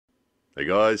Hey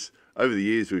guys, over the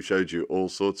years we've showed you all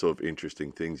sorts of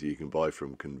interesting things you can buy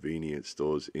from convenience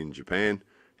stores in Japan.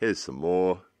 Here's some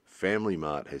more. Family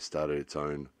Mart has started its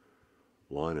own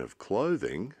line of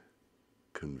clothing,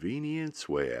 convenience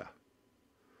wear.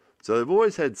 So they've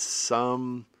always had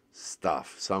some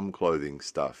stuff, some clothing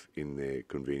stuff in their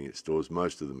convenience stores.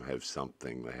 Most of them have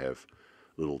something. They have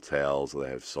little towels or they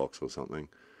have socks or something.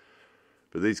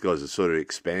 But these guys have sort of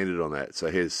expanded on that.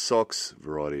 So here's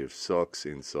variety of socks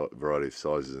in variety of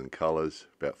sizes and colours,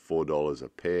 about $4 a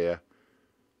pair.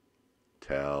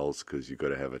 Towels, because you've got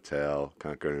to have a towel.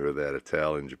 Can't go anywhere without a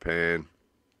towel in Japan.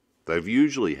 They've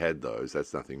usually had those.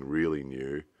 That's nothing really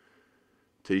new.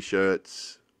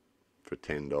 T-shirts for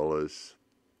 $10.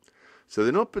 So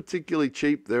they're not particularly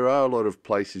cheap. There are a lot of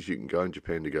places you can go in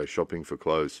Japan to go shopping for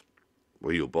clothes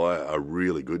where you'll buy a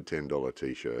really good $10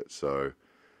 T-shirt. So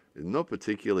it's not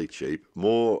particularly cheap.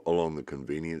 More along the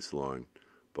convenience line.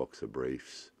 Boxer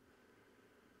briefs.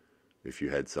 If you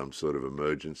had some sort of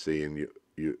emergency and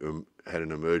you had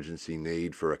an emergency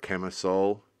need for a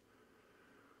camisole,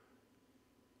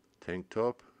 tank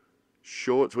top,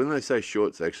 shorts. When they say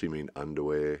shorts, they actually mean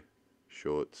underwear,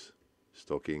 shorts,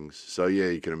 stockings. So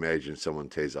yeah, you can imagine someone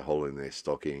tears a hole in their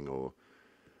stocking or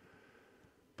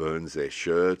burns their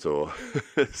shirt or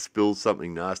spills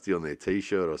something nasty on their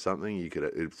t-shirt or something.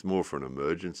 It's more for an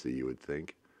emergency, you would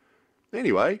think.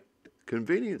 Anyway,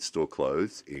 convenience store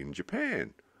clothes in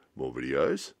Japan. More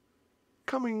videos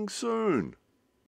coming soon.